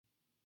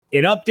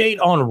An update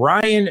on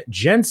Ryan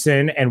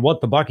Jensen and what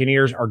the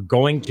Buccaneers are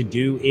going to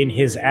do in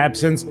his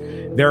absence.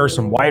 There are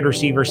some wide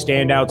receiver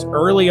standouts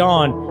early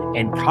on,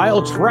 and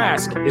Kyle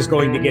Trask is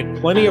going to get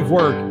plenty of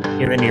work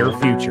in the near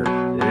future.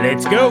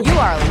 Let's go. You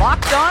are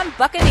Locked On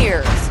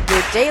Buccaneers,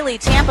 your daily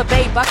Tampa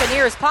Bay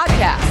Buccaneers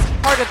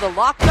podcast, part of the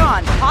Locked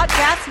On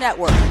Podcast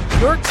Network,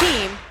 your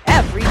team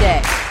every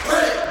day.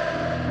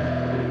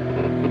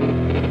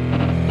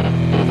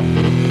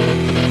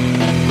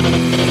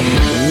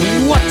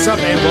 What's up,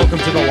 and welcome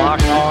to the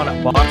Locked On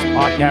Bucs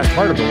podcast,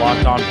 part of the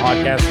Locked On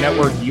Podcast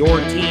Network, your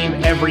team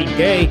every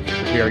day.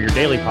 We are your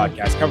daily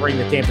podcast covering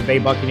the Tampa Bay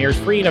Buccaneers,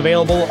 free and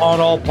available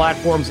on all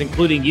platforms,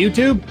 including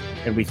YouTube.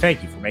 And we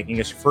thank you for making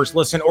us your first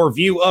listen or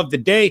view of the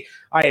day.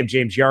 I am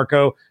James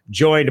Yarko,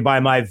 joined by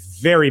my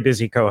very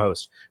busy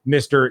co-host,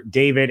 Mr.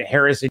 David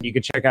Harrison. You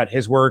can check out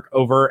his work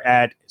over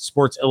at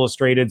Sports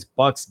Illustrated's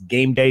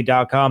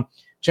BucsGameDay.com.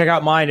 Check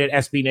out mine at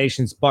SB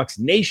Nation's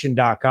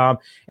BucsNation.com.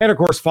 And, of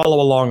course, follow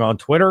along on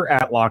Twitter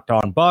at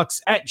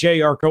LockedOnBucs, at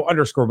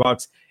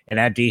JYarko_Bucs, and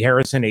at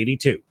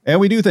DHarrison82. And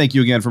we do thank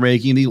you again for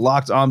making the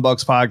Locked On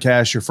Bucs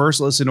podcast your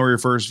first listen or your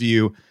first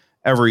view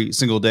every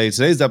single day.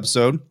 Today's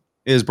episode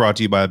is brought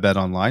to you by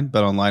BetOnline.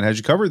 BetOnline has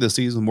you covered this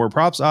season with more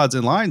props, odds,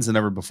 and lines than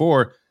ever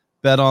before.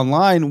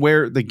 BetOnline,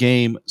 where the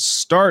game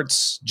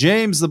starts.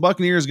 James, the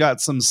Buccaneers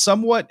got some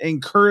somewhat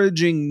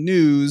encouraging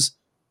news,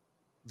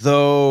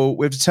 though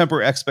we have to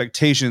temper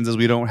expectations as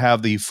we don't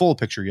have the full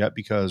picture yet,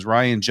 because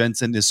Ryan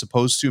Jensen is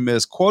supposed to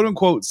miss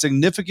quote-unquote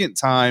significant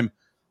time,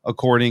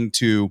 according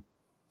to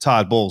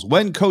Todd Bowles.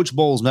 When Coach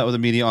Bowles met with the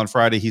media on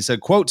Friday, he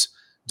said, quote,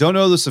 "Don't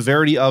know the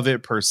severity of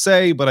it per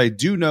se, but I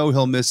do know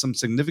he'll miss some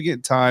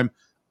significant time,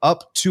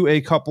 up to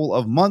a couple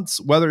of months.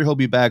 Whether he'll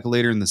be back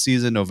later in the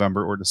season,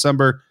 November or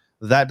December,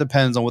 that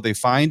depends on what they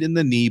find in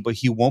the knee, but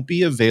he won't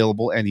be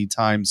available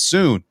anytime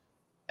soon."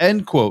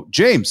 End quote.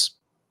 James,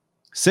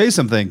 say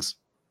some things.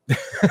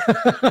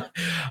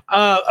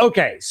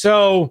 Okay,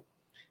 so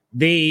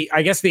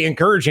I guess the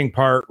encouraging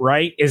part,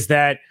 right, is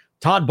that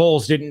Todd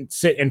Bowles didn't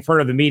sit in front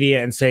of the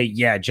media and say,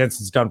 yeah,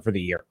 Jensen's done for the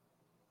year.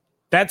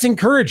 That's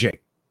encouraging.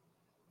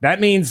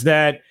 That means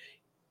that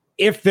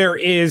if there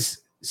is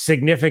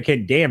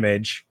significant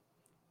damage,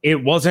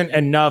 it wasn't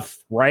enough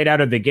right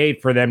out of the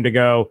gate for them to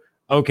go,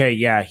 okay,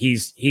 yeah,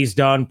 he's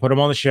done, put him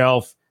on the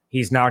shelf.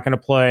 He's not going to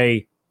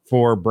play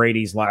for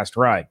Brady's last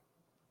ride.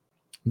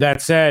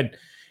 That said,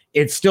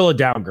 it's still a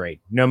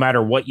downgrade, no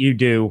matter what you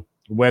do,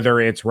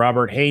 whether it's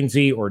Robert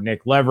Hainsey or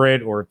Nick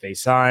Leverett, or if they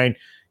sign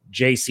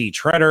J.C.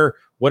 Treader,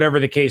 whatever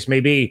the case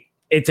may be,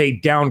 it's a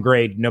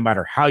downgrade no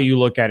matter how you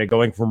look at it,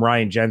 going from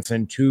Ryan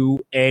Jensen to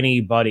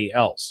anybody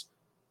else.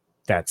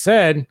 That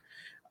said,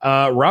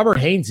 Robert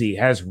Hainsey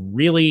has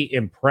really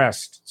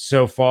impressed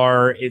so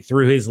far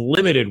through his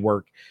limited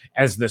work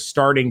as the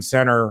starting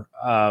center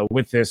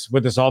with this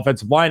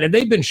offensive line. And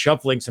they've been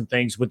shuffling some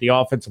things with the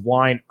offensive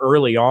line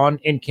early on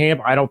in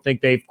camp. I don't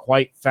think they've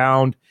quite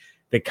found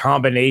the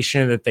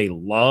combination that they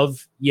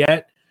love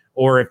yet,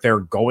 or if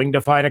they're going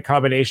to find a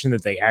combination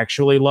that they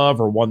actually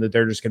love, or one that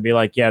they're just going to be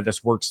like, yeah,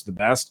 this works the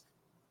best.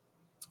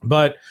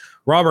 But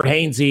Robert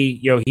Hainsey,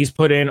 he's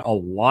put in a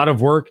lot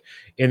of work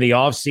in the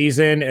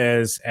offseason,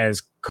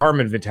 as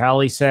Carmen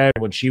Vitale said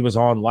when she was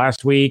on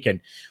last week.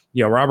 And,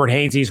 Robert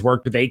Hainsey's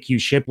worked with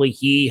AQ Shipley.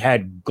 He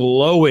had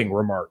glowing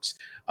remarks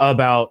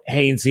about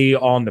Hainsey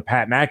on the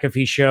Pat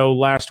McAfee show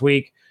last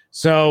week.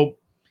 So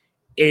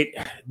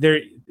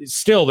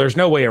there's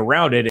no way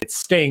around it. It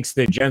stinks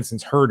that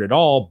Jensen's hurt at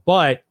all,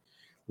 but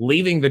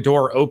leaving the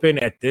door open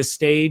at this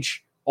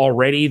stage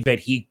already that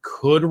he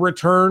could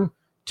return,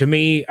 to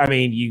me, I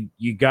mean,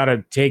 you got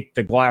to take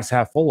the glass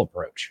half full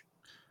approach.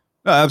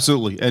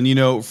 Absolutely.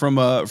 And, from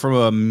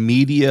a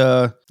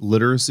media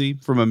literacy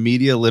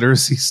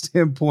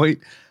standpoint,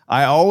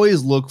 I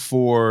always look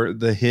for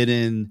the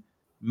hidden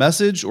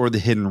message or the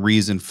hidden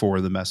reason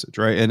for the message.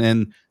 Right.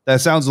 And that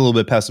sounds a little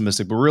bit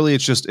pessimistic, but really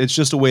it's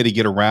just a way to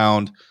get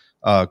around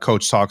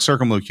coach talk,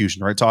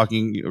 circumlocution, right?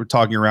 Talking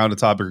around a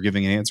topic or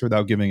giving an answer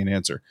without giving an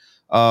answer.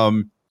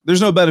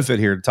 There's no benefit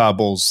here to Todd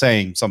Bowles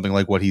saying something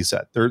like what he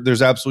said.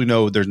 There's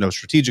absolutely no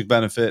strategic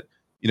benefit.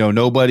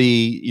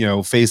 Nobody,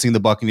 facing the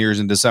Buccaneers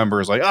in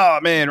December is like, oh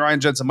man, Ryan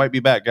Jensen might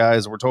be back,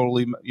 guys. We're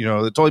totally, it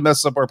totally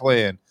messes up our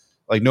plan.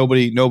 Like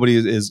nobody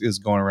is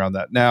going around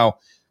that. Now,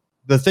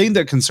 the thing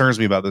that concerns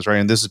me about this, right,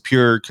 and this is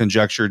pure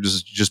conjecture,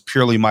 just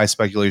purely my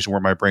speculation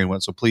where my brain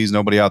went. So please,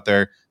 nobody out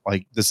there,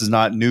 like, this is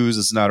not news.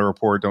 This is not a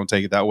report. Don't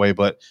take it that way.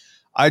 But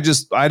I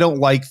don't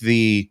like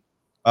it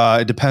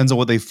depends on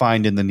what they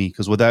find in the knee,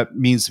 because what that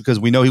means, because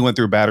we know he went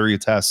through a battery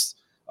of tests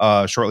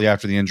shortly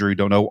after the injury.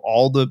 Don't know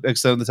all the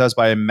extent of the test,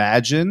 but I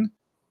imagine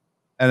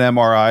an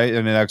MRI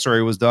and an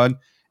X-ray was done.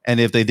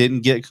 And if they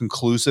didn't get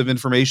conclusive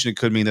information, it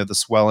could mean that the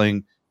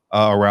swelling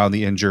around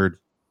the injured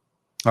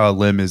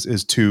limb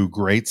was too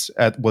great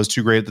at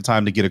the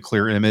time to get a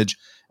clear image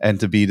and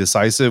to be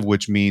decisive,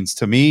 which means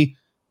to me,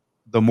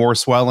 the more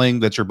swelling,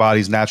 that's your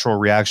body's natural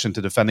reaction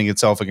to defending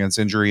itself against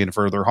injury and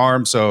further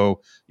harm. So,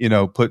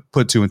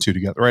 put two and two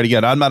together, right?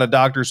 Again, I'm not a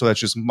doctor, so that's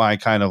just my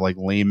kind of like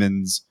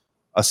layman's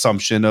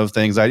assumption of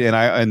things.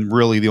 And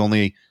really the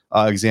only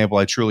example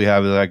I truly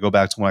have is I go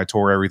back to when I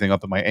tore everything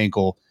up in my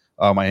ankle.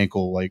 My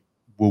ankle like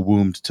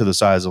wound to the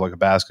size of like a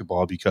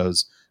basketball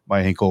because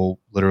my ankle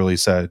literally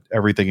said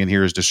everything in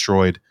here is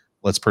destroyed.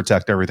 Let's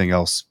protect everything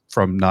else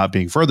from not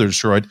being further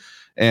destroyed.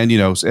 And,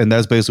 and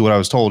that's basically what I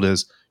was told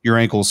is your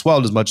ankle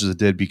swelled as much as it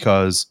did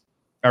because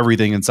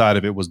everything inside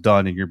of it was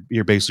done. And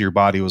your basically your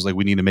body was like,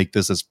 we need to make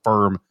this as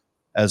firm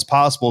as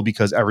possible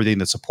because everything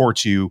that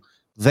supports you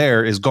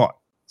there is gone.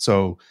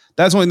 So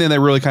that's one thing that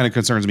really kind of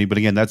concerns me. But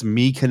again, that's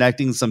me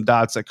connecting some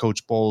dots that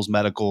Coach Bowles,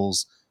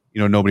 medicals,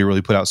 nobody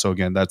really put out. So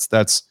again,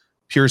 that's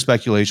pure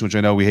speculation, which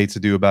I know we hate to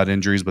do about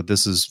injuries, but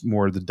this is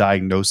more the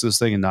diagnosis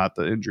thing and not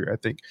the injury.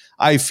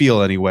 I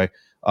feel anyway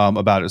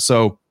about it.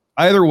 So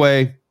either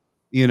way,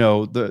 we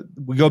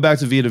go back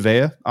to Vita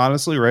Vea,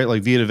 honestly, right?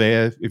 Like Vita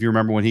Vea, if you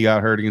remember when he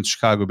got hurt against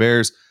Chicago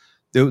Bears,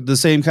 the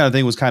same kind of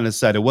thing was kind of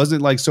said. It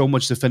wasn't like so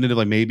much definitive,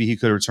 like maybe he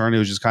could return. It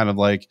was just kind of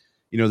like,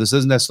 this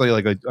isn't necessarily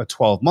like a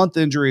 12-month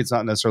injury. It's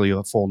not necessarily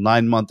a full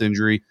 9-month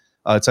injury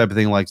type of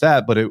thing like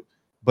that. But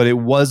it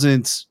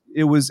wasn't.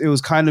 It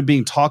was kind of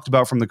being talked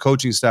about from the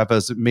coaching staff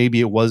as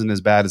maybe it wasn't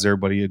as bad as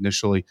everybody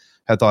initially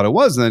had thought it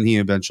was. And then he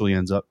eventually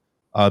ends up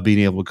being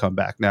able to come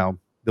back. Now,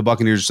 the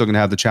Buccaneers are still going to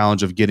have the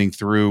challenge of getting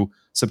through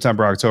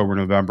September, October,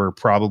 November,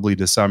 probably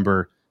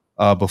December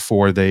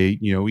before they,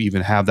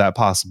 even have that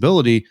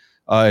possibility.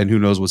 And who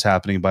knows what's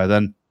happening by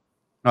then.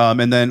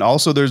 And then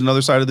also there's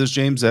another side of this,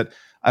 James, that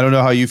I don't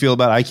know how you feel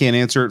about. I can't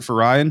answer it for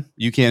Ryan.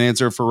 You can't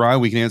answer it for Ryan.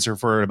 We can answer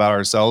for it about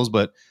ourselves,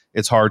 but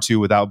it's hard to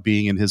without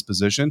being in his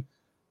position.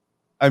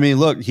 I mean,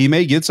 look, he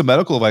may get some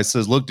medical advice.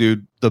 Says, look,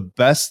 dude, the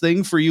best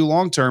thing for you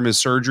long-term is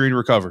surgery and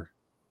recover,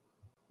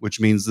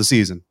 which means the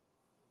season.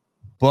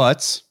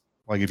 But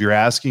like, if you're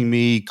asking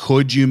me,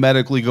 could you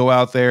medically go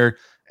out there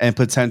and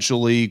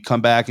potentially come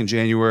back in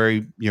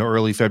January,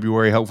 early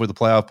February, help for the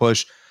playoff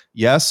push?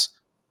 Yes.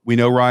 We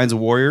know Ryan's a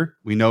warrior.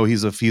 We know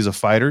he's a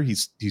fighter.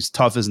 He's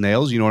tough as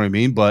nails. You know what I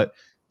mean? But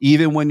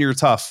even when you're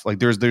tough, like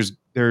there's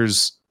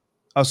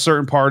a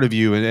certain part of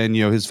you, and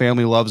his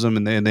family loves him,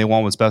 and they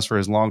want what's best for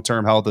his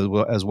long-term health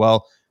as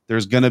well.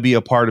 There's going to be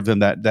a part of him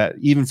that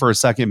even for a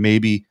second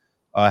maybe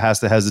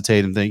has to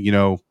hesitate and think,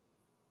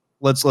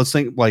 let's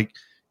think like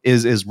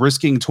is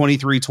risking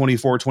 23,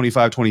 24,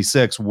 25,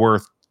 26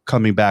 worth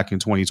coming back in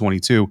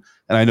 2022?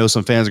 And I know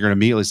some fans are going to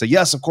immediately say,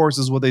 yes, of course,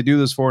 this is what they do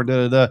this for.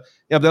 Da, da, da.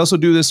 Yeah, but they also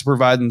do this to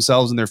provide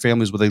themselves and their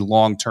families with a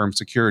long-term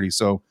security.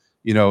 So,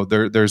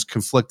 there's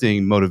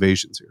conflicting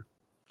motivations here.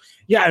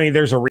 Yeah, I mean,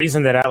 there's a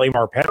reason that Ali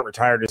Marpet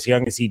retired as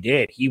young as he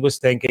did. He was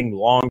thinking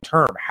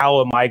long-term. How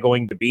am I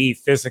going to be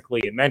physically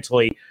and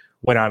mentally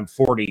when I'm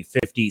 40,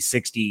 50,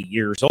 60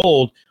 years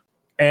old?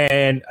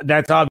 And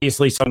that's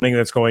obviously something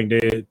that's going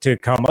to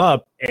come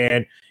up.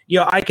 And,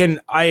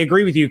 I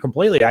agree with you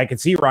completely. I can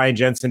see Ryan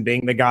Jensen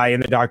being the guy in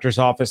the doctor's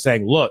office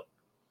saying, look,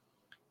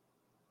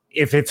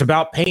 if it's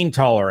about pain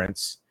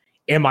tolerance,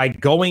 am I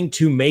going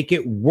to make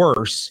it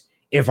worse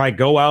if I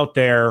go out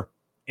there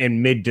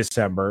in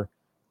mid-December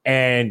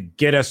and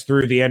get us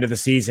through the end of the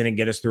season and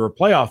get us through a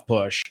playoff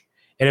push?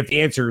 And if the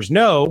answer is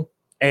no,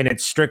 and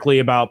it's strictly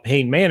about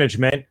pain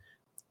management,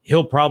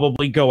 he'll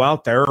probably go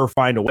out there or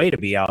find a way to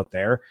be out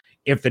there.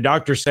 If the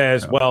doctor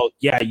says, well,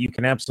 yeah, you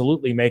can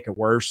absolutely make it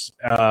worse,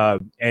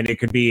 and it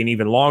could be an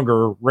even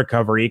longer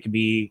recovery, it could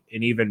be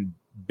an even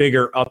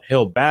bigger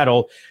uphill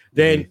battle,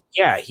 then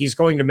yeah, he's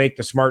going to make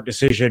the smart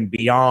decision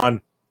beyond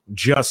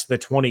just the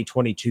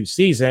 2022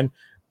 season,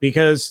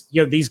 because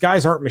these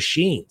guys aren't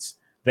machines.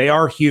 They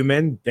are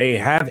human. They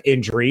have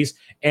injuries,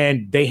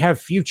 and they have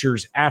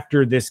futures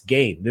after this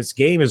game. This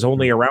game is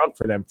only around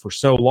for them for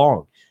so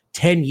long,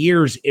 10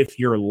 years if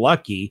you're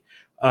lucky.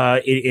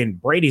 In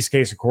Brady's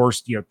case, of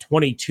course,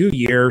 22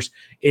 years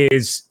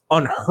is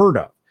unheard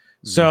of.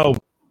 So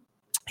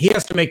he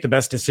has to make the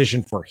best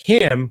decision for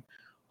him.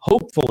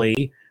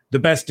 Hopefully, the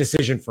best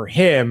decision for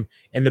him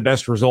and the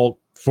best result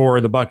for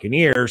the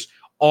Buccaneers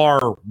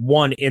are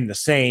one in the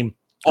same.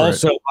 Right.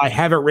 Also, I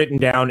have it written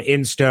down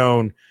in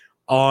stone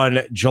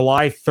on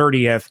July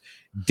 30th.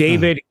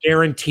 David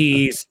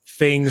guarantees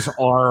things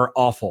are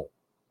awful.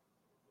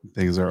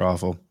 Things are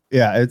awful.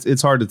 Yeah,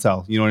 it's hard to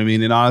tell. You know what I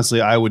mean? And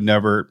honestly, I'm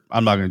not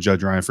going to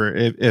judge Ryan for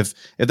it. If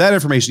that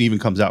information even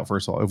comes out,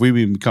 first of all, if we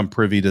even become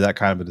privy to that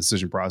kind of a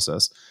decision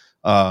process,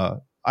 I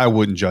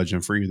wouldn't judge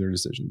him for either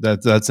decision.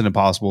 That's an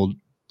impossible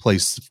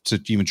place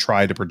to even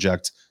try to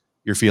project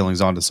your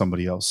feelings onto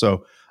somebody else.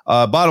 So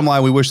bottom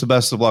line, we wish the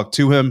best of luck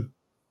to him.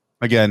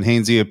 Again,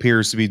 Hainsey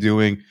appears to be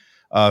doing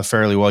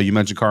fairly well. You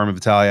mentioned Carmen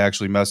Vitale. I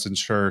actually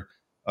messaged her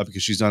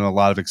because she's done a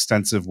lot of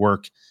extensive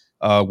work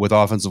with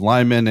offensive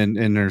linemen, and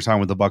in her time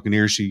with the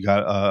Buccaneers, she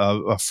got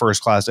a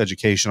first-class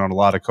education on a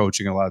lot of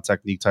coaching and a lot of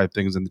technique type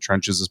things in the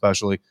trenches,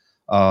 especially.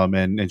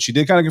 And she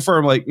did kind of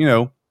confirm, like,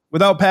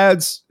 without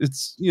pads,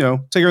 it's,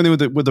 take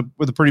everything with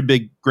a pretty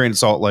big grain of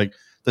salt. Like,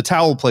 the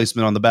towel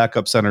placement on the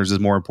backup centers is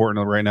more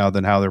important right now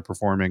than how they're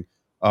performing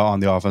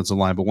on the offensive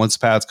line. But once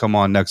pads come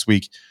on next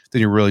week,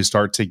 then you really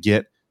start to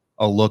get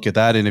a look at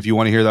that. And if you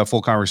want to hear that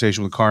full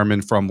conversation with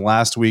Carmen from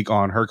last week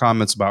on her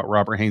comments about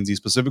Robert Hainsey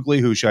specifically,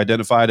 who she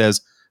identified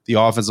as the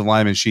offensive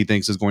lineman she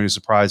thinks is going to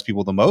surprise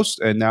people the most.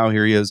 And now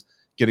here he is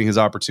getting his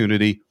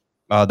opportunity.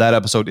 That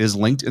episode is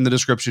linked in the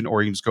description,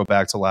 or you can just go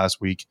back to last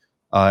week.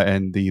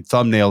 And the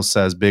thumbnail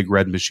says Big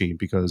Red Machine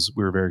because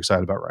we were very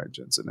excited about Ryan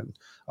Jensen. And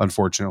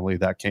unfortunately,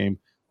 that came.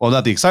 Well,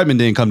 not the excitement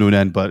didn't come to an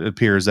end, but it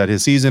appears that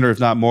his season, or if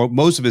not more,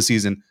 most of his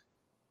season,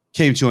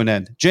 came to an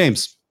end.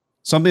 James,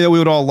 something that we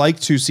would all like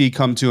to see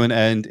come to an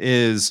end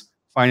is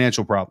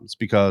financial problems,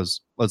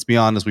 because let's be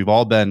honest, we've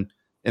all been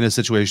in a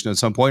situation at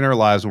some point in our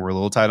lives when we're a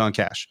little tight on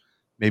cash.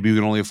 Maybe we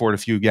can only afford a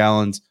few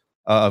gallons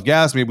of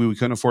gas. Maybe we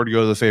couldn't afford to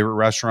go to the favorite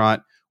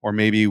restaurant, or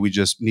maybe we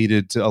just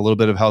needed a little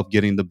bit of help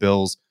getting the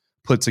bills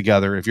put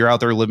together. If you're out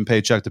there living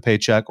paycheck to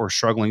paycheck or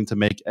struggling to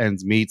make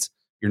ends meet,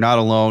 you're not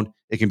alone.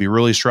 It can be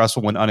really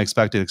stressful when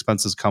unexpected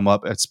expenses come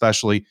up,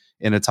 especially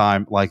in a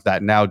time like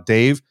that. Now,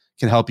 Dave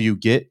can help you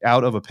get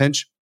out of a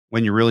pinch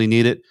when you really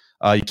need it.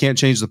 You can't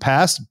change the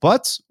past,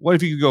 but what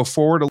if you could go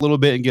forward a little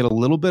bit and get a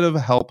little bit of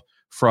help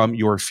from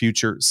your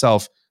future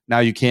self? Now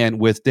you can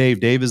with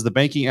Dave. Dave is the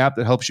banking app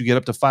that helps you get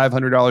up to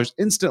 $500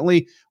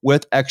 instantly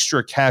with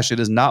extra cash. It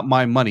is not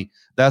my money.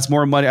 That's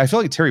more money. I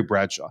feel like Terry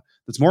Bradshaw.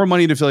 That's more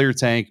money to fill your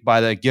tank. Buy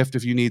that gift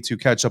if you need to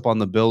catch up on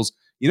the bills.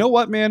 You know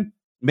what, man?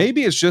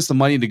 Maybe it's just the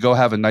money to go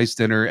have a nice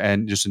dinner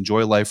and just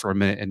enjoy life for a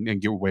minute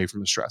and get away from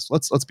the stress.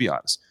 Let's be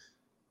honest.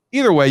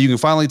 Either way, you can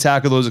finally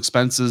tackle those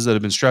expenses that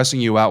have been stressing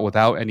you out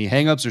without any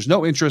hangups. There's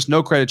no interest,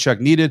 no credit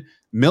check needed.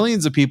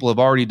 Millions of people have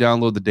already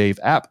downloaded the Dave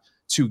app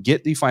to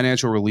get the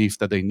financial relief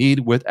that they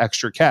need with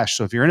extra cash.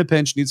 So if you're in a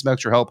pinch, need some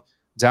extra help,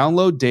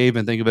 download Dave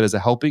and think of it as a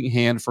helping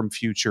hand from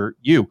future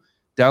you.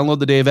 Download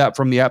the Dave app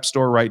from the App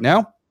Store right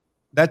now.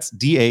 That's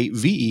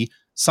DAVE.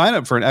 Sign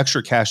up for an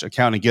extra cash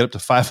account and get up to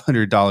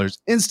 $500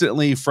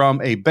 instantly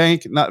from a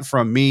bank, not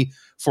from me.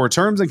 For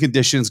terms and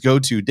conditions, go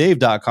to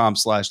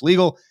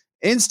dave.com/legal.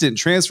 Instant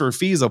transfer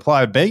fees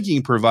apply.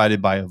 Banking provided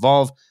by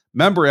Evolve.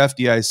 Member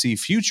FDIC.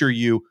 Future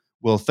you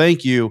will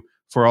thank you.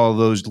 For all of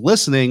those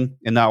listening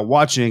and not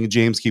watching,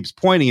 James keeps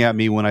pointing at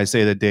me when I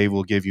say that Dave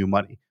will give you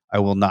money. I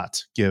will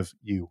not give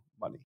you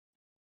money.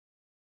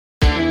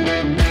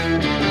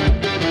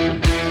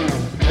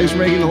 Thanks for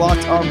making the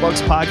Locked On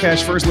Bucs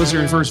podcast first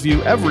listener and first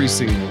view every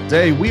single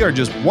day. We are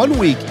just 1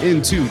 week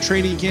into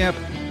training camp,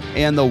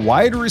 and the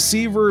wide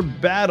receiver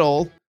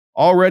battle,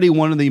 already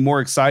one of the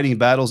more exciting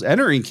battles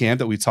entering camp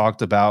that we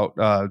talked about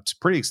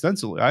pretty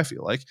extensively, I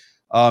feel like,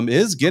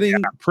 is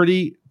getting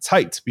pretty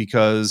tight,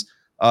 because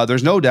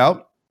there's no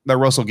doubt that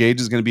Russell Gage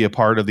is going to be a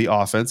part of the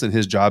offense, and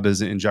his job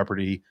isn't in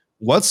jeopardy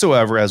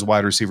whatsoever as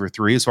wide receiver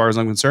 3, as far as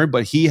I'm concerned.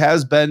 But he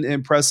has been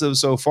impressive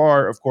so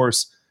far. Of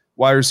course,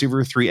 wide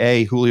receiver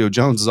 3A, Julio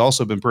Jones, has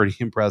also been pretty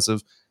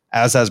impressive,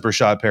 as has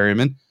Brashad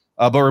Perryman.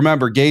 But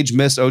remember, Gage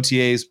missed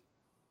OTAs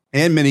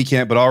and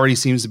minicamp, but already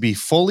seems to be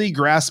fully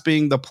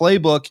grasping the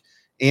playbook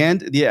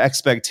and the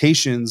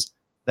expectations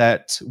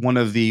that one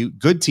of the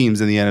good teams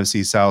in the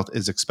NFC South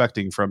is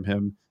expecting from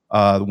him.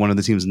 One of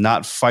the teams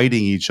not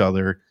fighting each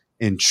other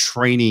in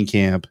training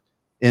camp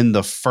in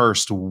the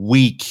first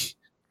week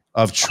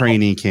of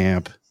training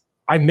camp.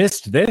 I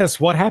missed this.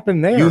 What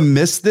happened there? You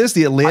missed this?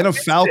 The Atlanta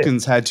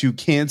Falcons had to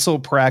cancel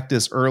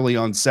practice early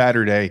on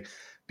Saturday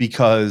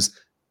because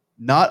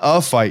not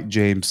a fight,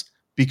 James,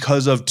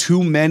 because of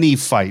too many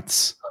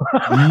fights,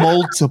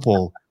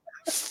 multiple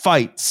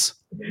fights.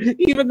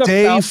 Even the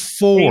day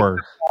 4.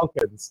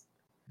 Falcons.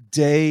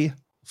 Day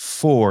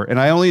 4. And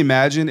I only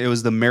imagine it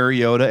was the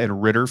Mariota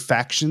and Ritter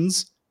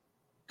factions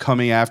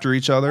coming after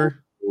each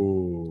other.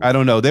 Ooh. I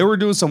don't know. They were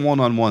doing some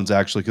one-on-ones,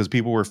 actually, because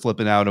people were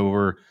flipping out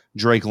over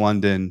Drake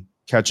London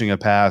catching a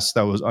pass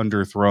that was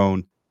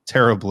underthrown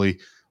terribly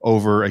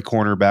over a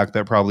cornerback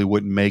that probably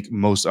wouldn't make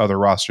most other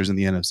rosters in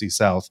the NFC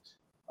South.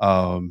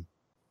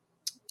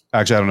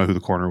 Actually, I don't know who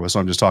the corner was, so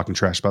I'm just talking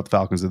trash about the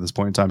Falcons at this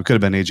point in time. It could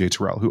have been A.J.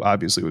 Terrell, who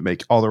obviously would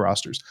make all the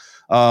rosters.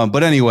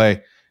 But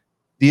anyway,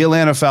 the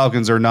Atlanta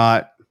Falcons are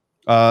not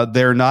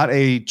they're not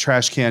a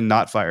trash can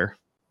not fire.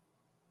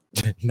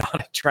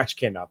 Not a trash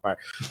can not fire.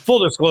 Full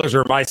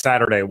disclosure, my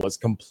Saturday was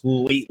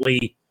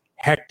completely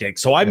hectic,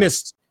 so I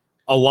missed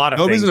a lot of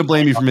things. No reason to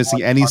blame you for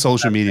missing any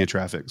social media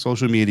traffic.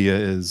 Social media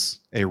is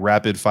a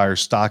rapid fire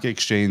stock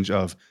exchange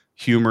of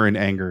humor and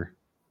anger.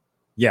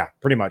 Yeah,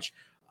 pretty much.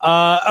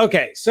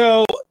 Okay,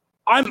 so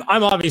I'm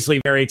obviously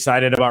very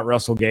excited about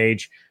Russell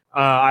Gage.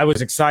 I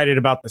was excited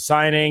about the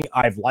signing.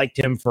 I've liked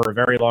him for a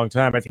very long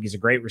time. I think he's a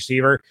great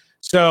receiver.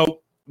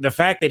 So the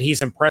fact that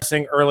he's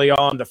impressing early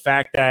on, the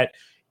fact that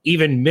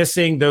even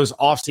missing those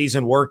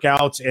off-season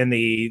workouts and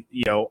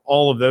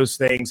all of those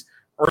things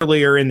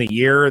earlier in the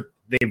year,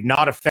 they've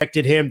not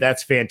affected him.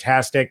 That's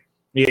fantastic.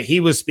 He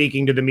was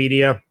speaking to the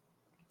media,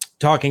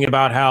 talking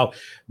about how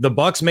the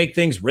Bucs make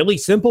things really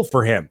simple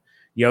for him.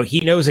 He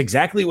knows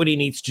exactly what he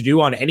needs to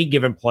do on any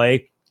given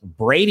play.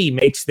 Brady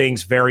makes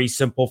things very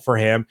simple for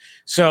him.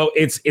 So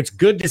it's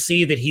good to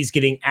see that he's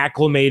getting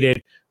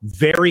acclimated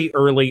very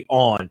early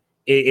on.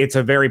 It's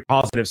a very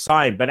positive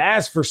sign. But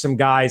as for some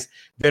guys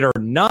that are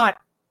not,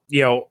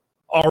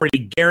 already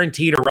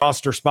guaranteed a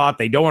roster spot,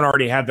 they don't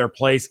already have their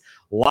place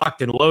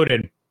locked and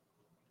loaded.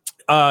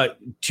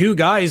 2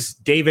 guys,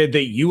 David,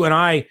 that you and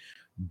I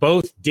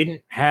both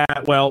didn't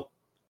have, well,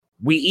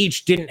 we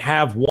each didn't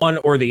have one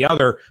or the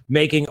other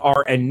making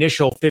our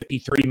initial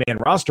 53-man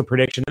roster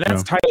prediction, and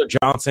that's Tyler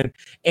Johnson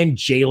and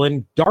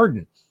Jalen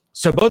Darden.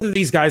 So both of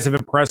these guys have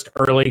impressed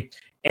early,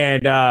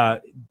 and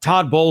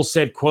Todd Bowles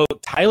said,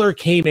 quote, Tyler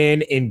came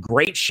in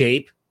great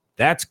shape.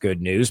 That's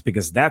good news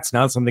because that's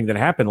not something that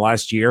happened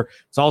last year.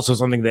 It's also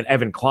something that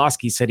Evan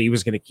Klosky said he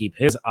was going to keep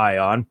his eye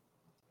on.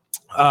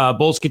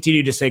 Bowles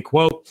continued to say,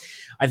 quote,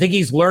 I think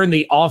he's learned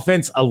the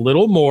offense a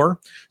little more,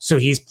 so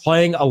he's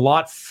playing a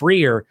lot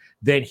freer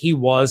than he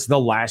was the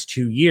last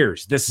 2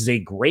 years. This is a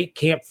great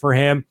camp for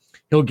him.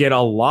 He'll get a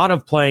lot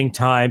of playing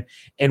time,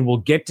 and we'll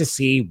get to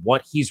see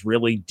what he's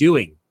really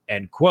doing,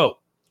 end quote.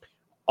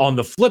 On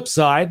the flip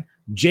side,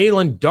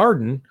 Jalen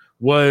Darden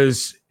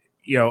was,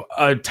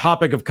 a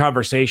topic of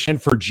conversation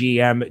for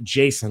GM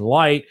Jason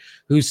Light,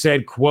 who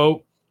said,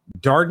 quote,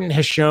 Darden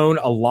has shown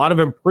a lot of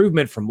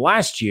improvement from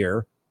last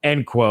year,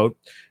 end quote,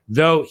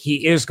 though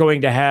he is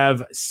going to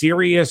have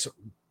serious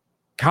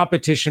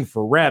competition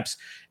for reps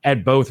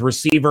at both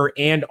receiver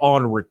and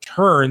on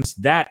returns.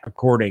 That,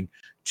 according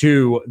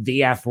to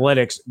The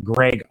Athletic's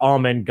Greg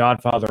Allman,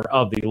 godfather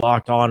of the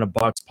Locked On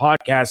Bucs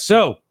podcast.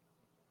 So,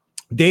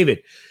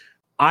 David,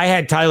 I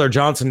had Tyler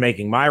Johnson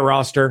making my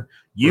roster.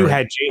 You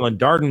had Jalen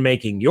Darden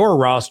making your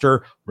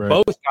roster. Right.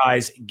 Both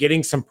guys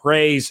getting some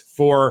praise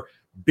for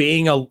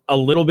being a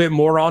little bit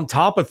more on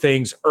top of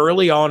things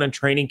early on in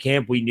training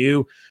camp. We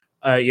knew,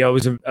 it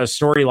was a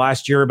story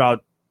last year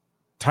about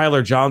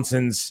Tyler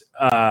Johnson's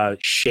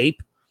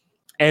shape.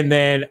 And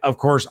then, of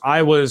course,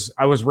 I was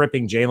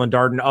ripping Jalen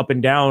Darden up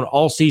and down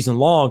all season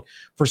long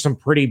for some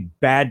pretty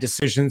bad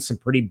decisions, some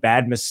pretty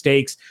bad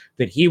mistakes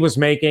that he was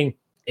making.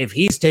 If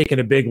he's taken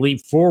a big leap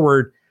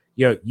forward,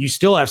 you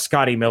still have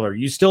Scotty Miller,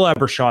 you still have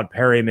Rashad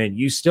Perryman,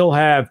 you still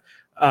have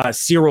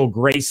Cyril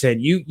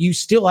Grayson, you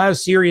still have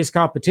serious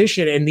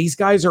competition, and these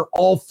guys are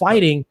all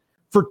fighting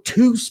for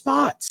 2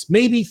 spots,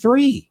 maybe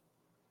 3.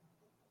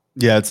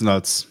 Yeah, it's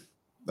nuts.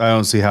 I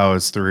don't see how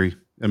it's 3.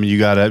 I mean, you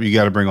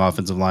gotta bring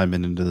offensive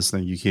linemen into this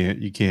thing. You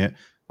can't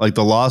like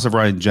the loss of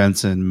Ryan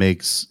Jensen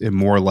makes it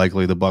more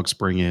likely the Bucs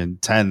bring in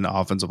 10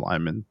 offensive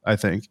linemen, I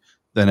think,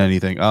 than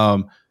anything.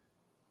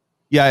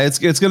 Yeah, it's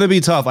going to be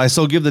tough. I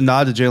still give the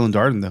nod to Jalen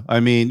Darden, though. I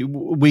mean,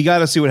 we got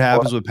to see what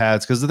happens with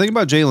Pats, because the thing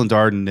about Jalen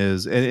Darden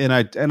is, and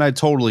I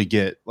totally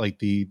get like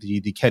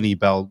the Kenny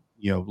Bell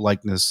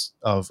likeness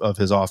of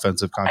his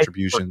offensive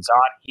contributions. I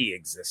forgot he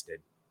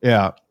existed.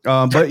 Yeah,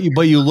 but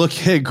you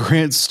look at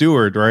Grant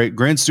Stewart, right?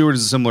 Grant Stewart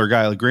is a similar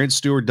guy. Like Grant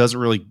Stewart doesn't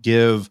really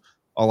give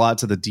a lot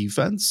to the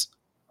defense,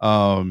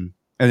 and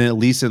at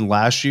least in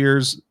last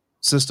year's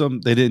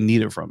system, they didn't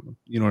need it from him.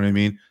 You know what I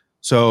mean?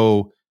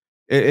 So.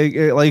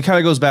 It kind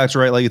of goes back to,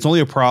 right, like it's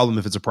only a problem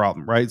if it's a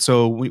problem, right?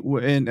 So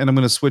and I'm going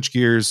to switch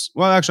gears.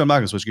 Well, actually, I'm not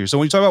going to switch gears. So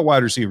when you talk about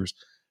wide receivers,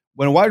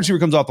 when a wide receiver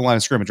comes off the line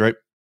of scrimmage, right?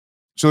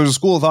 So there's a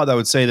school of thought that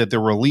would say that the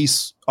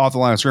release off the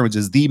line of scrimmage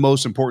is the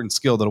most important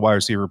skill that a wide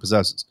receiver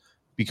possesses,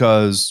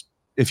 because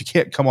if you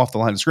can't come off the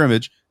line of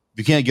scrimmage, if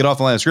you can't get off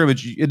the line of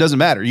scrimmage, it doesn't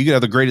matter. You could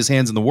have the greatest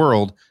hands in the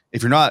world.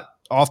 If you're not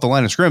off the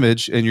line of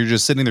scrimmage and you're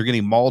just sitting there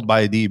getting mauled by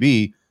a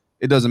DB,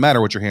 it doesn't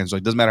matter what your hands are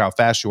like. It doesn't matter how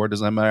fast you are. It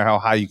doesn't matter how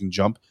high you can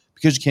jump,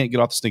 because you can't get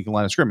off the stinking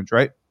line of scrimmage,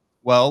 right?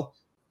 Well,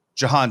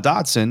 Jahan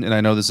Dotson, and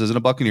I know this isn't a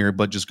Buccaneer,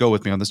 but just go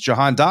with me on this.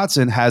 Jahan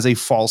Dotson has a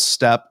false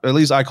step. At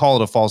least I call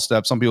it a false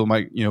step. Some people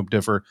might,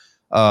 differ.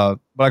 But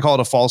I call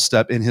it a false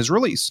step in his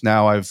release.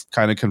 Now, I've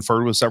kind of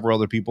conferred with several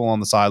other people on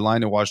the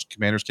sideline and watched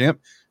Commanders camp,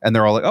 and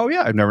they're all like, oh,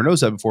 yeah, I've never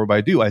noticed that before, but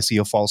I do. I see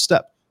a false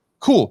step.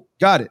 Cool.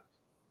 Got it.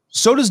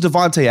 So does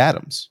Devontae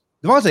Adams.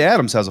 Devontae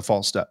Adams has a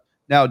false step.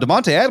 Now,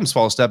 Devontae Adams'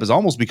 false step has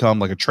almost become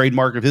like a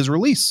trademark of his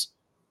release.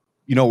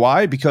 You know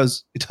why?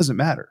 Because it doesn't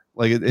matter.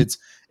 Like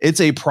it's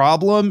a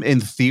problem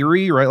in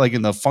theory, right? Like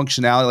in the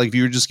functionality, like if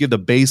you just give the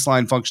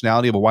baseline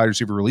functionality of a wide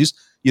receiver release,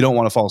 you don't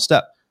want to false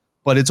step,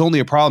 but it's only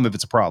a problem if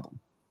it's a problem.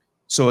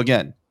 So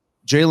again,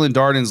 Jalen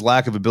Darden's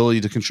lack of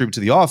ability to contribute to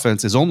the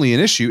offense is only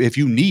an issue if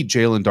you need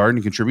Jalen Darden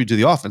to contribute to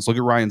the offense. Look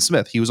at Ryan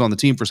Smith. He was on the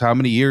team for how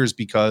many years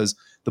because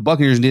the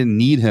Buccaneers didn't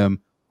need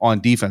him on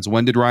defense.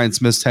 When did Ryan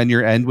Smith's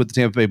tenure end with the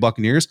Tampa Bay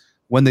Buccaneers?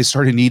 When they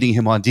started needing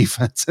him on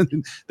defense,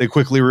 and they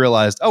quickly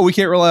realized, oh, we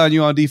can't rely on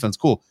you on defense.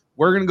 Cool.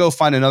 We're going to go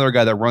find another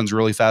guy that runs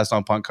really fast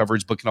on punt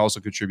coverage, but can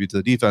also contribute to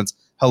the defense.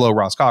 Hello,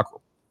 Ross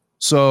Cockrell.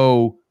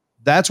 So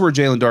that's where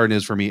Jalen Darden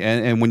is for me.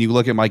 And when you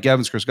look at Mike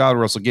Evans, Chris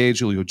Godwin, Russell Gage,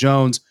 Julio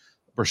Jones,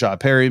 Rashad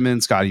Perryman,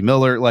 Scotty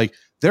Miller, like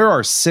there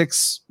are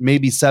 6,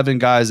 maybe 7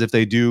 guys if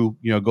they do,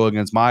 go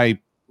against my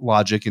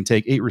logic and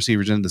take 8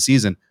 receivers into the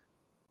season.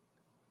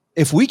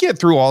 If we get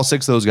through all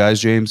 6 of those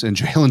guys, James, and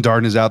Jalen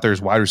Darden is out there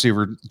as wide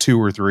receiver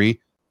 2 or 3,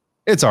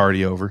 it's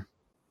already over.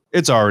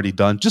 It's already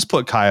done. Just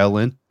put Kyle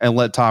in and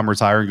let Tom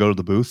retire and go to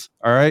the booth.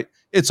 All right.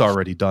 It's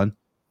already done.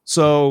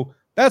 So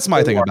that's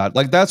my thing about it.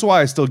 Like, that's why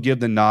I still give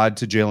the nod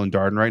to Jalen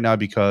Darden right now,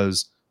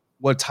 because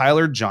what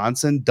Tyler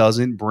Johnson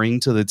doesn't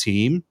bring to the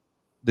team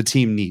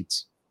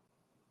needs.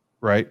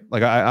 Right.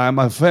 Like I'm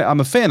a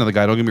fan of the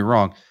guy. Don't get me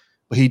wrong,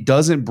 but he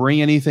doesn't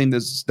bring anything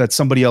that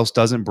somebody else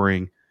doesn't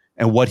bring.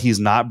 And what he's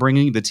not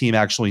bringing, the team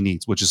actually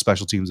needs, which is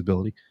special teams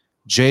ability.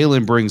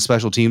 Jalen brings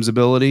special teams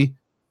ability,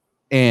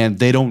 and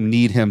they don't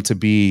need him to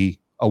be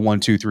a 1,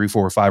 2, 3,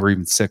 4, 5, or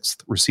even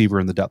 6th receiver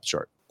in the depth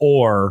chart.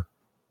 Or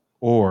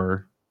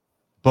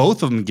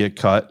both of them get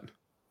cut.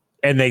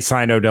 And they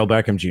sign Odell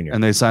Beckham Jr.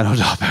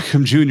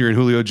 And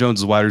Julio Jones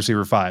is wide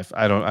receiver 5.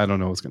 I don't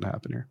know what's going to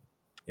happen here.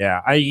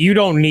 Yeah, you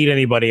don't need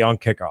anybody on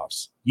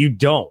kickoffs. You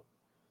don't.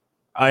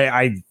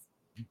 I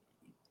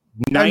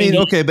mean,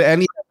 okay, but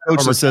any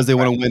coach that says they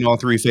want to win all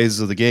 3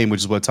 phases of the game,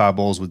 which is what Todd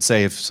Bowles would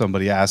say if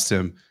somebody asked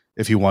him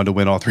if he wanted to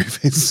win all 3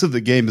 phases of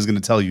the game, is going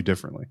to tell you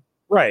differently.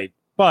 Right,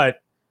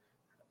 but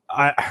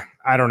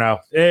I don't know.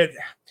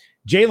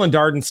 Jalen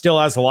Darden still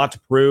has a lot to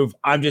prove.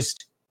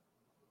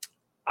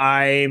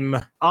 I'm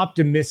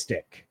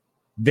optimistic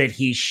that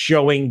he's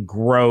showing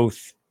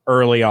growth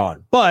early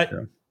on. But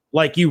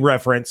like you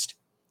referenced,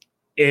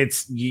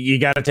 you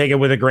got to take it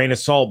with a grain of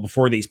salt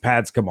before these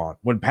pads come on.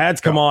 When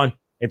pads come on,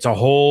 it's a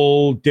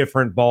whole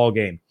different ball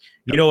game.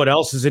 You know what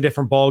else is a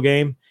different ball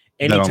game?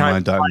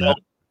 Anytime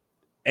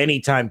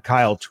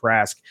Kyle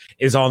Trask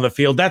is on the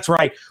field. That's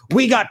right.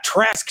 We got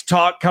Trask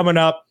talk coming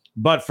up.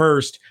 But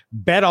first,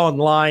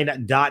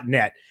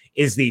 betonline.net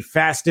is the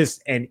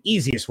fastest and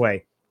easiest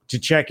way to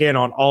check in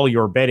on all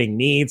your betting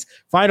needs.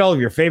 Find all of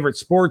your favorite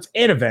sports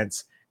and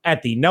events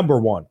at the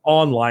 #1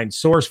 online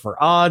source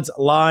for odds,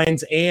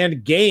 lines,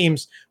 and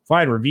games.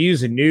 Find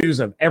reviews and news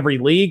of every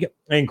league,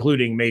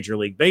 including Major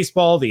League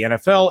Baseball, the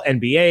NFL,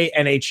 NBA,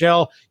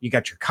 NHL. You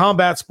got your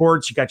combat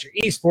sports, you got your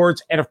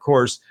esports, and of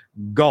course,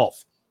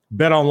 golf.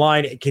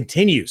 BetOnline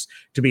continues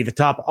to be the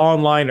top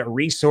online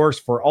resource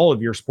for all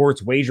of your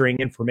sports wagering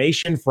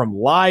information, from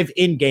live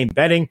in-game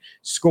betting,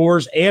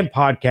 scores, and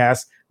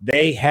podcasts.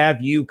 They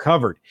have you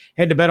covered.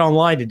 Head to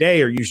BetOnline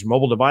today or use your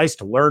mobile device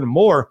to learn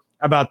more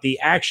about the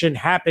action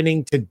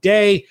happening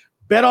today.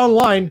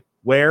 BetOnline,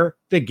 where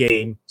the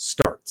game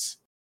starts.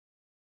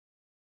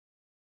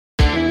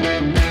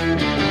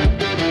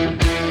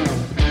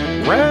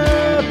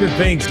 Wrapping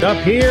things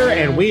up here,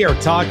 and we are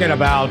talking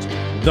about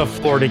the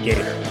Florida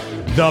Gator.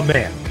 The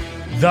man,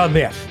 the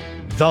myth,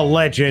 the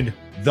legend,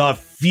 the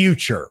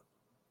future.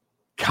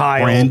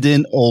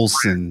 Brandon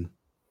Olsen.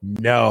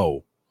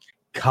 No,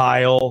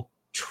 Kyle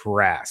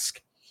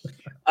Trask.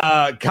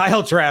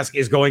 Kyle Trask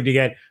is going to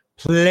get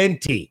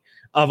plenty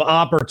of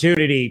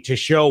opportunity to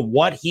show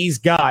what he's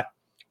got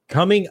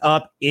coming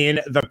up in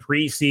the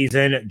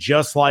preseason,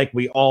 just like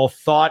we all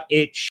thought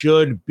it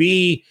should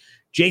be.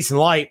 Jason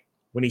Light,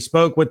 when he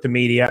spoke with the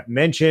media,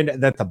 mentioned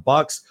that the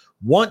Bucs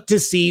want to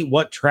see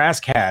what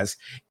Trask has,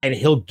 and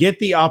he'll get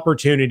the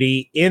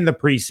opportunity in the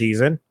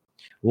preseason.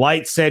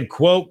 Light said,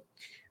 quote,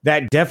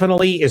 "That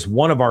definitely is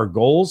one of our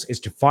goals,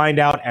 is to find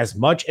out as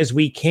much as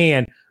we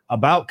can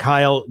about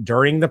Kyle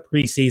during the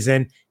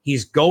preseason.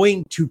 He's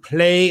going to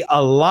play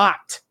a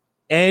lot,"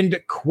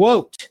 end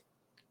quote.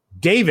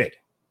 David,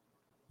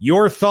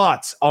 your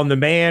thoughts on the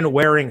man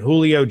wearing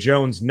Julio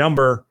Jones'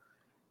 number,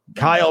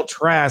 Kyle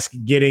Trask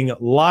getting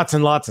lots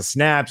and lots of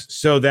snaps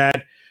so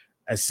that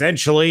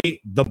essentially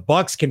the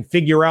Bucs can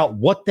figure out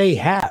what they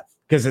have,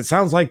 because it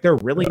sounds like they're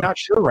really not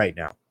sure right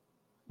now.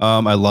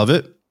 I love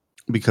it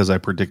because I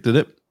predicted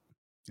it,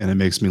 and it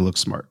makes me look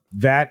smart.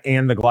 That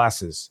and the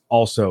glasses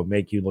also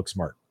make you look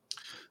smart.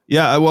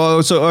 Yeah,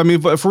 well, so I mean,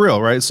 but for real,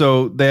 right?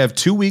 So they have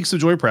 2 weeks of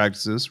joint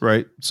practices,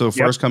 right? So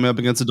first coming up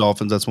against the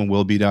Dolphins, that's when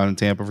we'll be down in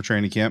Tampa for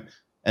training camp,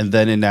 and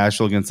then in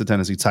Nashville against the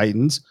Tennessee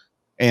Titans.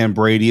 And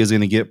Brady is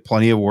going to get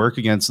plenty of work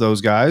against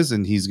those guys,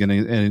 and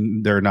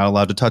and they're not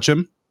allowed to touch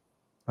him.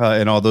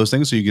 And all those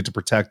things. So you get to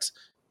protect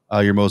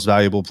your most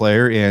valuable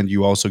player, and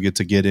you also get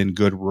to get in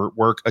good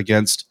work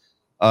against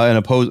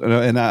an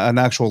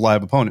actual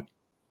live opponent.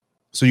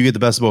 So you get the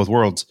best of both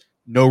worlds.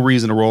 No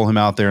reason to roll him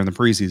out there in the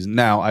preseason.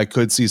 Now, I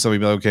could see somebody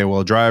be like, okay,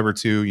 well, a drive or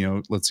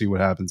two, let's see what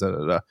happens.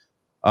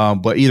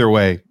 But either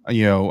way,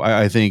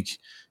 I think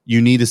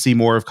you need to see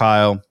more of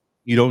Kyle.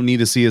 You don't need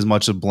to see as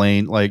much of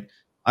Blaine.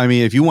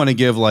 If you want to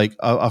give like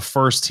a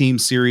first team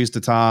series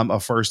to Tom,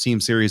 a first team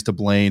series to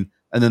Blaine,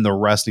 and then the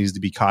rest needs to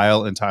be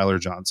Kyle and Tyler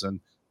Johnson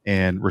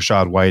and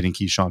Rashad White and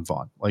Keyshawn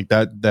Vaughn. Like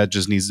that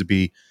just needs to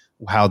be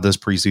how this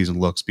preseason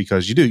looks,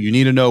 because you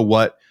need to know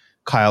what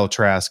Kyle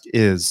Trask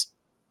is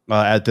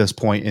at this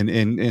point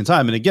in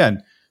time. And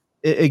again,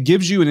 it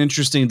gives you an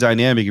interesting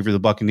dynamic if you're the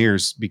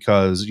Buccaneers,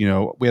 because,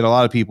 we had a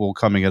lot of people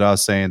coming at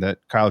us saying that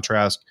Kyle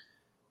Trask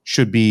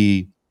should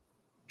be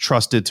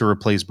trusted to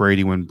replace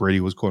Brady when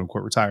Brady was quote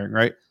unquote retiring.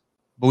 Right.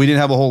 But we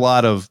didn't have a whole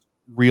lot of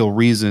real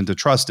reason to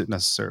trust it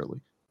necessarily.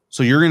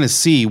 So you're going to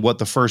see what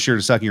the first year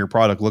to second year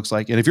product looks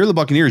like. And if you're the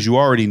Buccaneers, you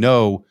already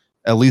know,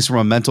 at least from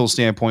a mental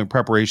standpoint,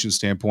 preparation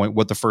standpoint,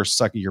 what the first,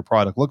 second year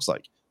product looks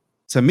like.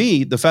 To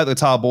me, the fact that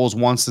Todd Bowles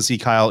wants to see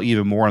Kyle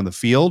even more on the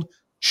field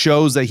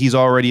shows that he's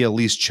already at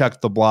least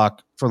checked the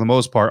block for the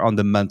most part on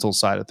the mental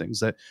side of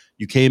things, that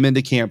you came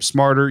into camp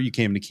smarter, you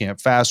came to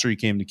camp faster, you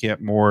came to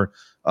camp more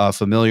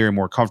familiar and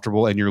more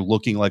comfortable, and you're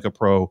looking like a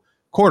pro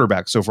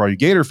quarterback. So for all you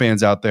Gator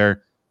fans out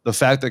there, the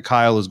fact that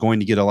Kyle is going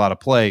to get a lot of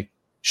play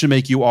should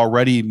make you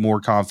already more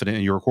confident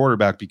in your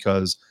quarterback,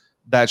 because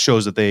that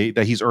shows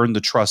that he's earned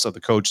the trust of the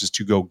coaches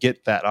to go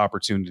get that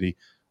opportunity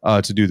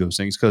to do those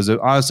things. Because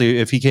honestly,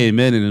 if he came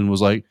in and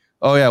was like,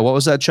 oh yeah, what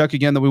was that check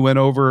again that we went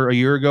over a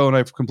year ago and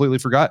I completely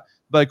forgot?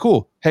 But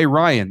cool. Hey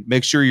Ryan,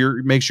 make sure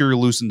you're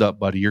loosened up,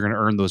 buddy. You're going to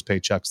earn those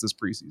paychecks this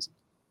preseason.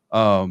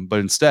 But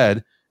instead,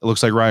 it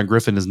looks like Ryan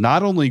Griffin is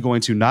not only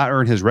going to not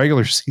earn his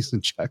regular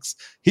season checks,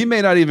 he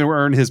may not even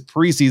earn his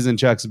preseason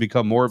checks to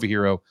become more of a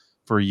hero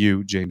for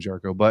you, James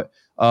Yarko. But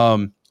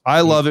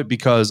I love it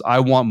because I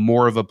want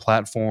more of a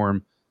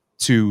platform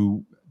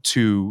to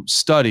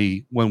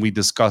study when we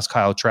discuss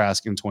Kyle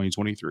Trask in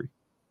 2023.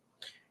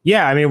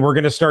 Yeah, I mean, we're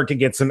going to start to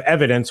get some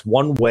evidence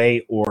one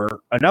way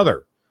or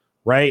another,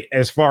 right?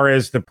 As far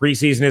as the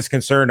preseason is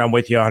concerned, I'm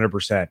with you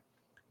 100%.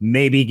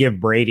 Maybe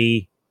give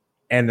Brady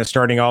and the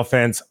starting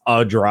offense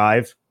a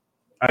drive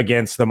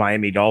against the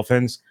Miami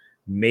Dolphins.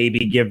 Maybe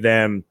give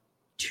them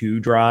 2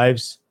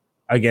 drives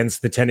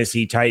against the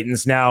Tennessee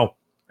Titans. Now,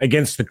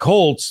 against the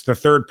Colts, the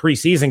third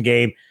preseason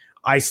game,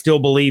 I still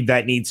believe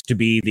that needs to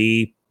be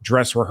the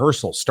dress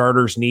rehearsal.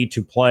 Starters need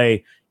to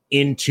play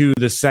into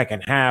the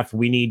second half.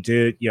 We need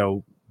to,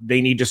 they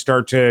need to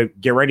start to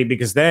get ready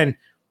because then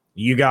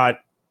you got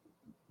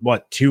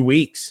 2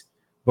 weeks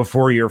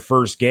before your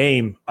first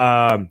game.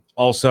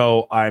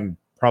 Also, I'm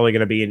probably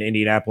going to be in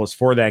Indianapolis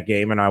for that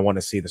game, and I want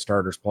to see the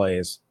starters play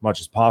as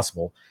much as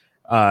possible.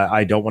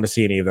 I don't want to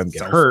see any of them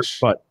get hurt,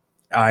 but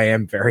I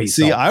am very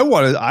selfish. I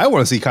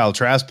want to see Kyle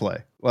Trask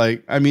play.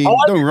 Like, I mean, don't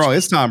get me wrong,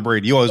 it's Tom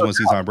Brady. You always want to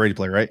see Tom Brady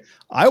play, right?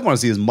 I want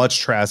to see as much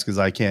Trask as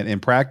I can in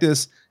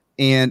practice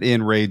and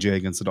in Ray J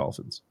against the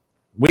Dolphins.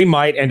 We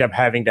might end up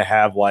having to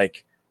have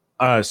like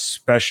a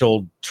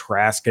special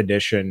Trask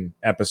edition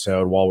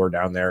episode while we're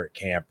down there at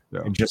camp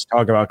and just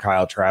talk about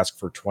Kyle Trask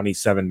for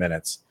 27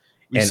 minutes.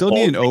 We still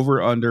need an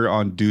over-under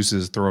on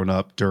deuces thrown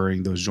up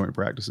during those joint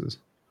practices.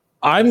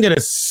 I'm going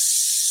to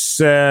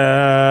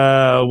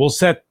we'll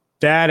set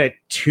that at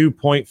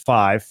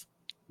 2.5.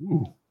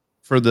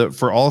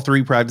 For all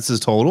 3 practices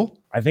total?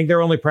 I think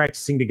they're only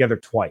practicing together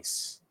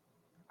twice.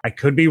 I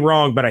could be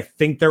wrong, but I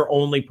think they're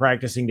only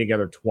practicing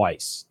together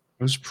twice.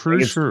 I was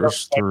pretty sure it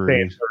was 3.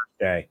 Wednesday and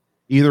Thursday.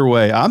 Either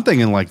way, I'm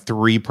thinking like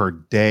 3 per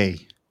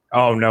day.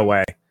 Oh, no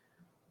way.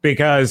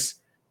 Because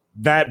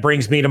that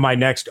brings me to my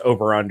next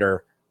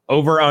over-under.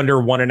 Over-under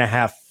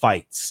 1.5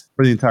 fights.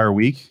 For the entire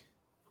week?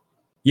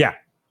 Yeah.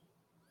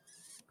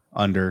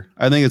 Under.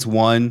 I think it's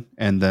 1,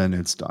 and then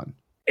it's done.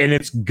 And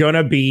it's going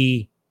to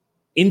be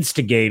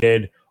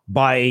instigated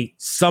by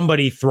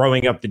somebody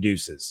throwing up the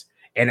deuces.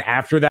 And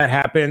after that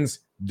happens,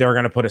 they're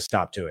going to put a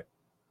stop to it.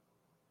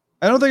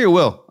 I don't think it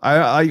will.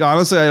 I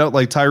honestly, I don't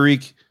like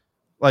Tyreek.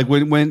 Like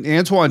when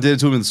Antoine did it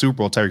to him in the Super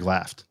Bowl, Tyreek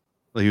laughed.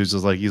 Like he was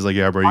just like, he's like,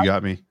 yeah, bro, you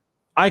got me.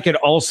 I could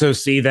also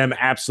see them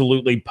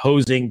absolutely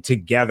posing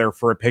together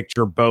for a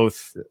picture,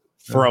 both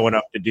throwing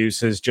up the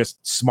deuces,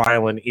 just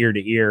smiling ear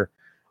to ear.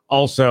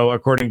 Also,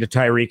 according to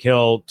Tyreek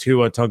Hill,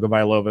 Tua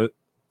Tagovailoa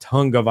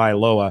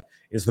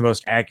is the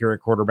most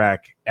accurate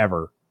quarterback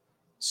ever.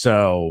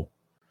 So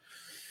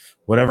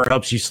whatever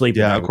helps you sleep.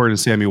 Yeah, according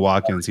to Sammy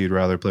Watkins, he'd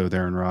rather play with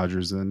Aaron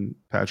Rodgers than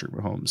Patrick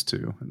Mahomes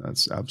too, and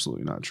that's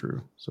absolutely not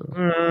true. So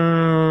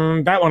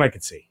that one I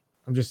could see.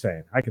 I'm just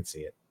saying, I could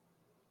see it.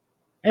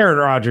 Aaron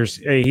Rodgers,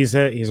 he's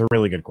a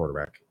really good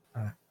quarterback.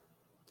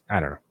 I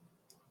don't know.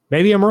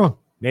 Maybe I'm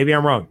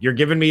wrong. You're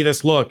giving me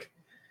this look.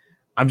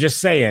 I'm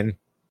just saying,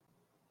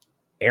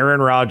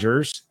 Aaron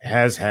Rodgers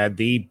has had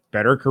the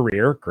better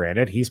career.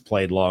 Granted, he's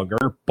played longer,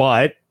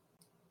 but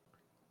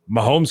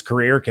Mahomes'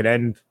 career could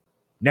end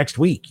next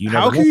week.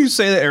 How can you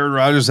say that Aaron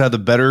Rodgers had the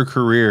better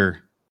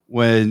career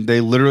when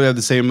they literally have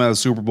the same amount of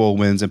Super Bowl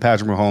wins and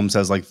Patrick Mahomes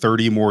has like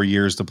 30 more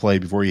years to play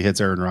before he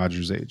hits Aaron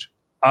Rodgers' age?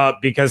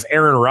 Because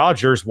Aaron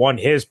Rodgers won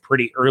his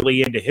pretty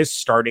early into his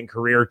starting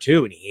career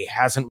too, and he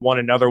hasn't won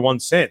another one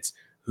since.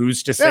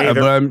 Who's to say? Yeah,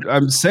 but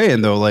I'm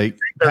saying though, like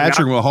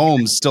Patrick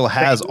Mahomes still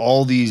has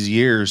all these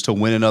years to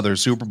win another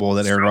Super Bowl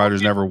that Aaron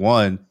Rodgers never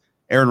won.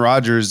 Aaron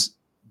Rodgers,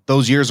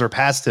 those years are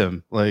past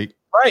him. Like,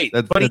 right,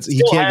 but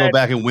he can't go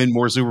back and win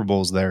more Super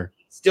Bowls there.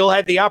 Still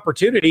had the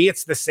opportunity.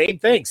 It's the same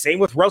thing. Same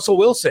with Russell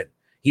Wilson.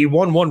 He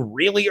won one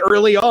really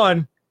early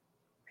on,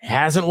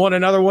 hasn't won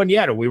another one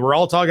yet. And we were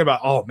all talking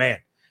about, oh man,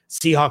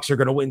 Seahawks are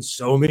going to win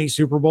so many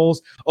Super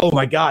Bowls. Oh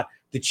my God,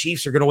 the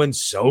Chiefs are going to win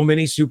so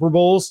many Super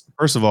Bowls.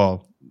 First of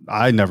all,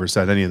 I never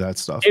said any of that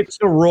stuff. It's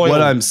the royal.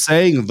 What I'm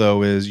saying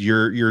though is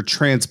you're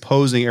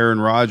transposing Aaron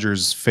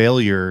Rodgers'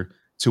 failure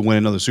to win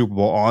another Super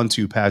Bowl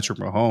onto Patrick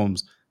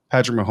Mahomes.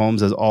 Patrick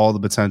Mahomes has all the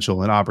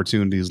potential and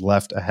opportunities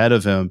left ahead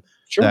of him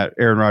that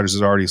Aaron Rodgers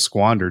has already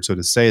squandered. So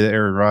to say that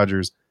Aaron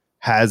Rodgers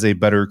has a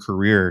better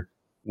career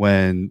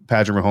when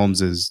Patrick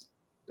Mahomes is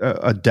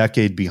a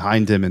decade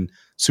behind him in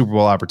Super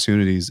Bowl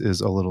opportunities is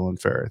a little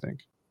unfair, I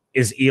think.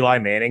 Is Eli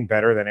Manning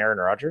better than Aaron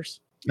Rodgers?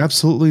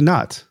 Absolutely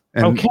not.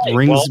 And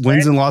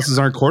wins and losses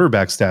aren't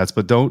quarterback stats,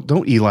 but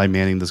don't Eli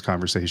Manning this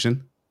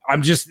conversation.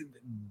 I'm just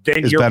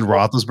is Ben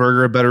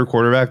Roethlisberger a better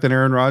quarterback than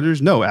Aaron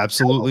Rodgers? No,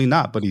 absolutely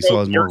not. But he still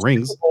has more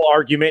rings. The whole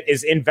argument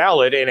is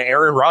invalid, and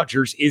Aaron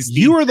Rodgers is.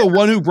 You are the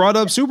one who brought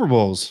up Super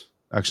Bowls.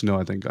 Actually, no,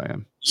 I think I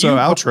am. So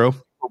outro.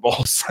 Super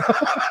Bowls.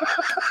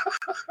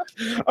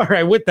 All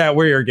right, with that,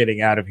 we are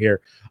getting out of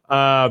here.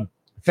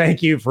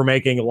 Thank you for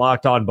making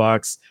Locked On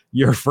Bucs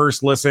your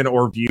first listen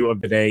or view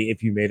of the day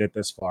if you made it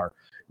this far.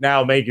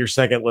 Now make your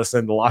second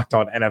listen to Locked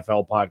On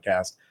NFL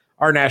podcast.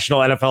 Our national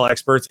NFL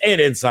experts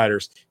and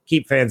insiders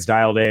keep fans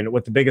dialed in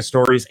with the biggest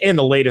stories and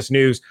the latest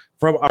news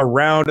from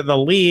around the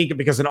league,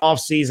 because an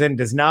offseason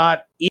does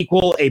not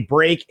equal a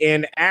break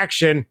in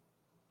action.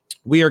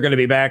 We are going to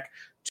be back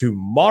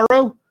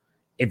tomorrow.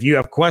 If you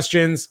have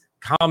questions,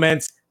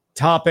 comments,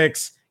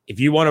 topics, if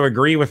you want to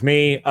agree with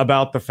me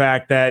about the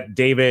fact that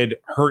David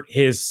hurt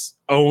his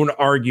own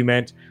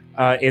argument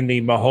in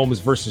the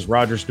Mahomes versus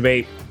Rodgers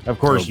debate, of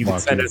course, you can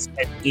send us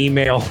an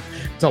email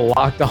to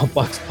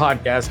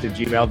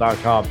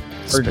lockedonbuckspodcast@gmail.com,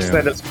 or just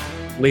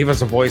leave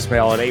us a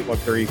voicemail at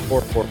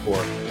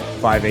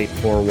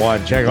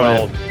 813-444-5841. Check out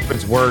all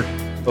David's work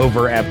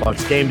over at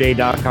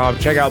bucksgameday.com.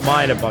 Check out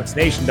mine at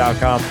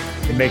bucksnation.com,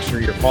 and make sure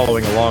you're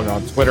following along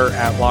on Twitter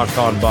at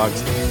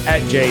LockedOnBucks,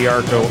 at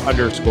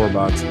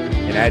JYarko_Bucks,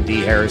 and at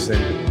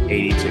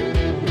DHarrison82.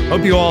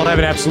 Hope you all have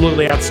an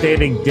absolutely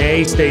outstanding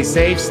day. Stay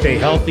safe, stay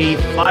healthy,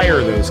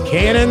 fire those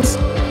cannons.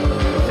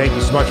 Thank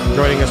you so much for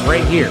joining us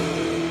right here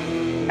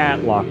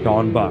at Locked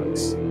On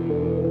Bucks.